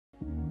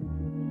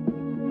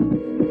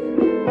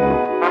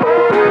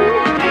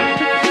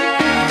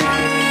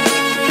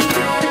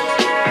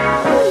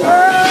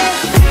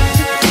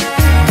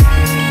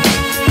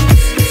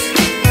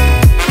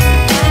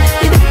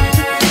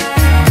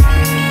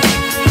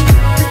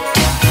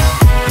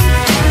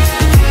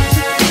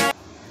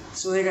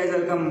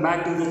welcome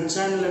back to the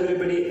channel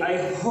everybody.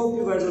 I hope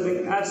you guys are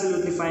doing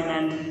absolutely fine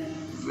and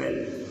well.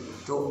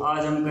 तो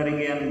आज हम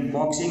करेंगे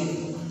unboxing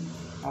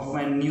of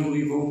my new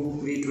Vivo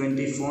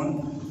V20 phone.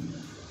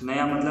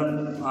 नया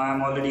मतलब I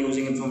am already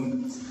using it from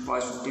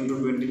past 15 to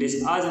 20 days।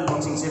 आज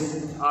unboxing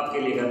सिर्फ आपके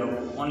लिए कर रहा हूँ,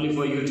 only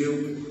for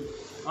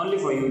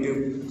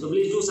YouTube. So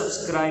please do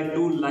subscribe,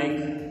 do like.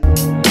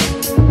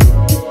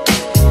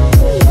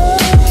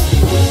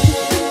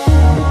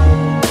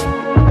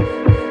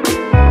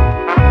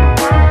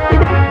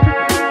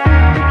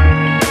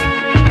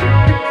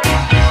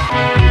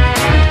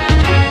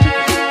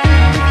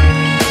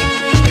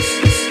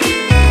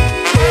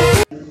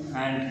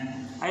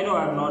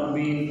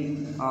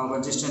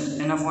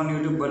 consistent enough on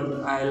YouTube, but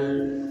I'll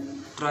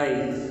try।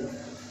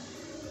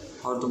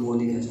 और तो बोल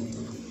ही कह सकता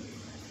हूँ।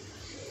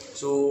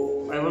 So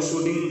I was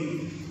shooting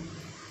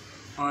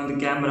on the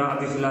camera।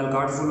 अभी फ़िलहाल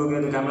कार्ड फुल हो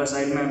गया तो कैमरा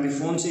साइड में, अभी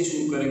फ़ोन से ही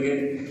शूट करेंगे।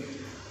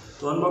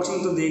 तो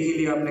अनबॉक्सिंग तो देख ही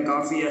लिया आपने,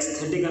 काफ़ी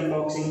एस्थेटिक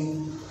अनबॉक्सिंग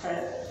है।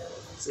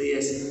 So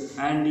yes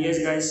and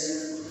yes guys,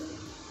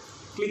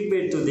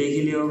 clickbait तो देख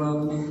ही लिया होगा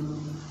आपने।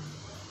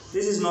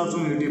 This is not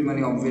from YouTube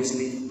money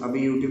obviously.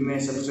 अभी यूट्यूब में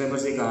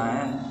सब्सक्राइबर्स ही कहाँ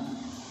हैं,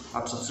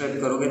 आप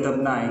सब्सक्राइब करोगे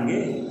तब ना आएंगे।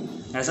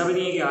 ऐसा भी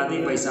नहीं है कि आते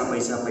ही पैसा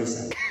पैसा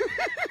पैसा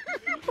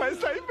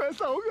पैसा ही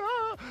पैसा होगा।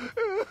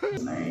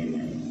 नहीं,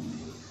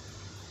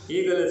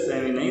 ये गलत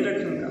फहमी नहीं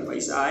रखने का।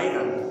 पैसा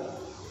आएगा,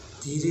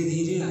 धीरे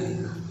धीरे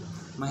आएगा,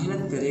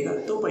 मेहनत करेगा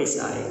तो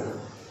पैसा आएगा,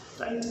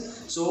 राइट।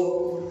 सो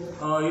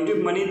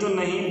यूट्यूब मनी तो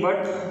नहीं, बट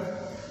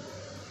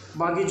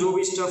बाकी जो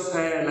भी स्टफ़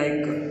है like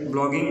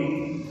blogging,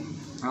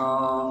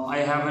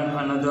 I have an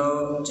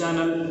another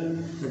channel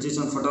which is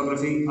on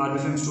photography,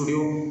 RBFM studio.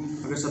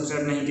 अगर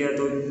सब्सक्राइब नहीं किया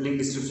तो लिंक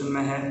डिस्क्रिप्शन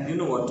में है, you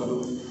know what to do.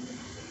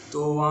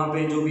 तो वहाँ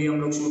पे जो भी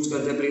हम लोग शूट्स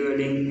करते हैं, pre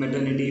wedding,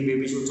 maternity,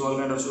 baby shoots, all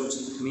kind of shoots,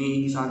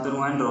 me,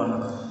 Shantanu and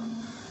रौनक।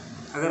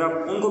 अगर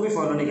आप उनको भी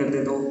फॉलो नहीं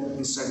करते तो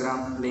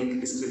इंस्टाग्राम लिंक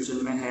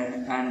डिस्क्रिप्शन में है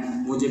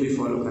एंड मुझे भी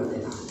फॉलो कर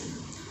देना।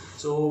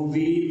 So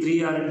we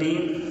 3 are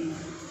team.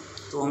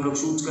 तो हम लोग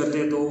शूट्स करते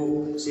हैं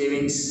तो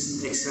savings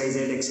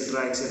XYZ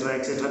etcetera etcetera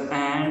etcetera.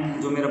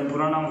 And जो मेरा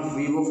पुराना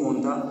वीवो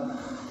फ़ोन था,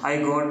 I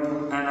got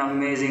an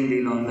amazing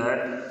deal on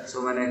that.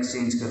 सो मैंने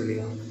एक्सचेंज कर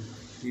लिया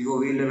Vivo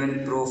V11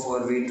 Pro for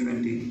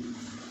V20।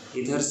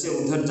 इधर से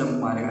उधर जंप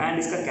मारेगा एंड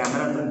इसका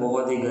कैमरा तो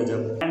बहुत ही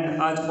गजब।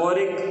 एंड आज और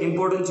एक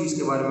इम्पोर्टेंट चीज़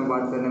के बारे में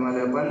बात करने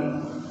वाले अपन,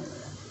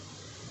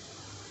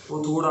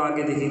 वो थोड़ा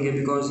आगे देखेंगे,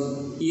 बिकॉज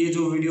ये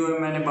जो वीडियो है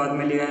मैंने बाद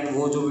में लिया है,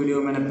 वो जो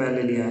वीडियो मैंने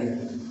पहले लिया है,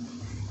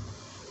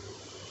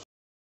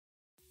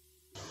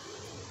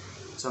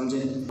 समझे।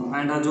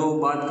 एंड जो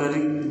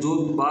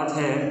बात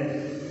है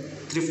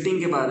थ्रिफ्टिंग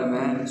के बारे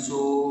में। सो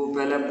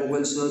पहले आप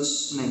गूगल सर्च,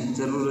 नहीं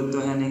ज़रूरत तो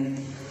है नहीं,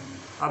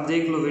 आप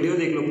देख लो, वीडियो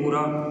देख लो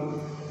पूरा,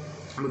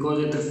 बिकॉज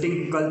ये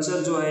थ्रिफ्टिंग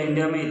कल्चर जो है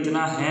इंडिया में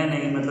इतना है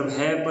नहीं, मतलब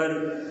है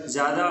पर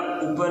ज़्यादा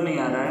ऊपर नहीं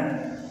आ रहा है।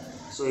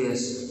 So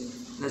yes,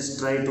 let's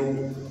try to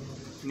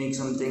make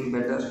something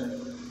better,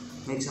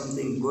 make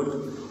something good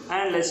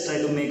and let's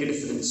try to make a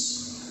difference.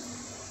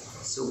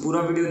 सो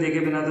पूरा वीडियो देखे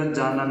बिना तो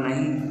जाना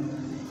नहीं,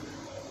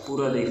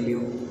 पूरा देख लियो।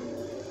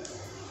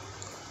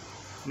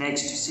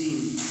 Next scene,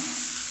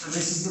 so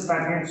this is the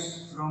package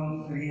from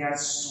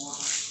Riyadh store।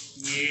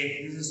 ये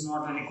this is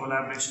not any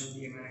collaboration,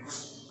 ये मैंने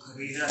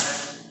खरीदा है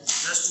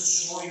just to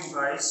show you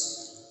guys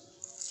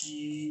कि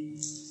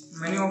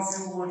many of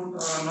you would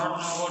not know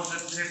about the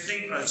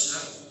thrifting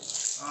culture।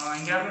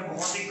 India में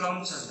बहुत ही कम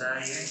चलता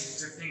है ये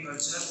thrifting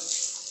culture।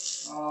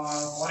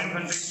 फॉरेन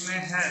कंट्रीज में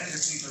है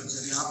thrifting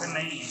culture, यहाँ पे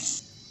नहीं है।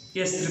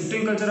 यस,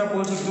 thrifting culture आप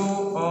बोल सकते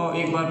हो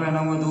एक बार पहना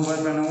हुआ, 2 बार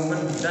पहना हुआ, but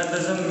that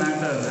doesn't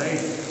matter,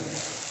 right?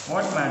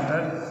 What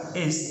matter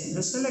is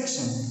the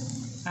selection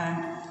and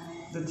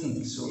the thing।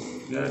 So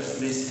here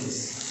this is,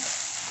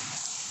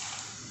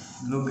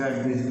 look at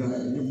this guy,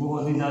 ये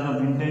बहुत ही ज़्यादा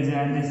vintage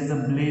है and this is a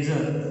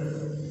blazer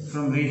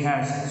from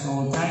Rehash। So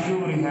thank you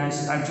Rehash।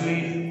 Actually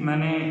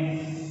मैंने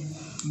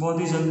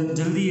बहुत ही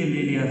जल्दी ये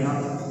ले लिया था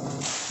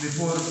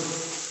before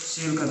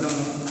सेल ख़त्म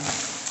हो।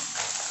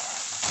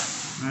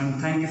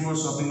 And thank you for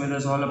shopping with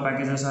us, all the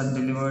packages are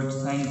delivered,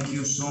 thank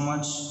you so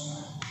much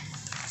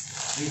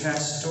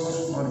Rehash store।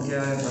 और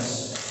क्या है बस।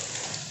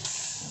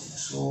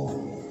 So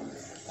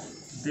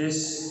this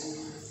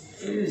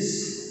is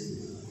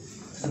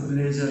the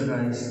blazer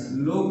guys,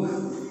 look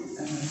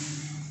at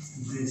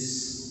this,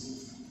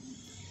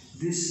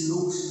 this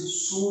looks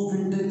so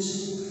vintage।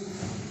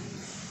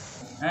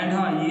 And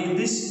हाँ, ये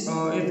this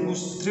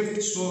उस thrift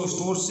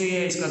store से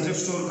है, इसका थ्रिफ्ट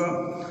स्टोर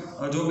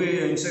का जो भी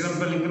इंस्टाग्राम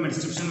का लिंक मैं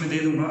डिस्क्रिप्शन में दे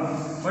दूँगा।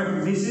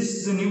 But this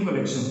is the new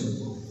collection,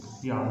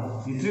 या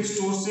ये थ्रिफ्ट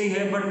स्टोर से ही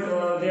है, बट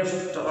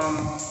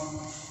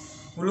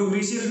वो लोग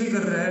रीसेल भी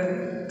कर रहे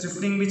हैं,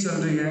 थ्रिफ्टिंग भी चल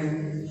रही है।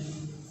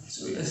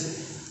 सो यस,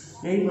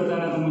 यही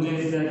बताना तो मुझे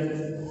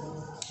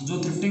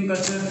जो थ्रिफ्टिंग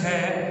कल्चर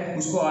है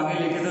उसको आगे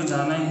लेके तो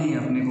जाना ही है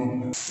अपने को।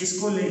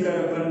 इसको लेकर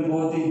अपन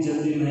बहुत ही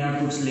जल्दी नया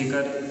कुछ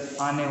लेकर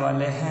आने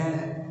वाले हैं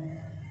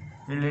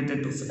related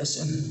to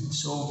fashion,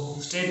 so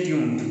stay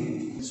tuned।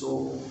 So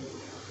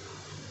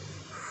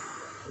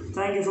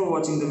thank you for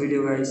watching the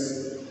video guys।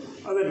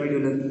 अगर वीडियो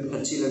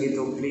अच्छी लगी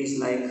तो please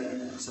like,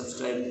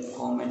 subscribe,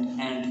 comment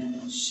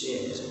and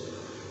share.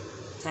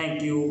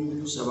 Thank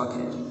you. Shabba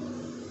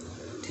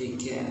khair. Take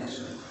care.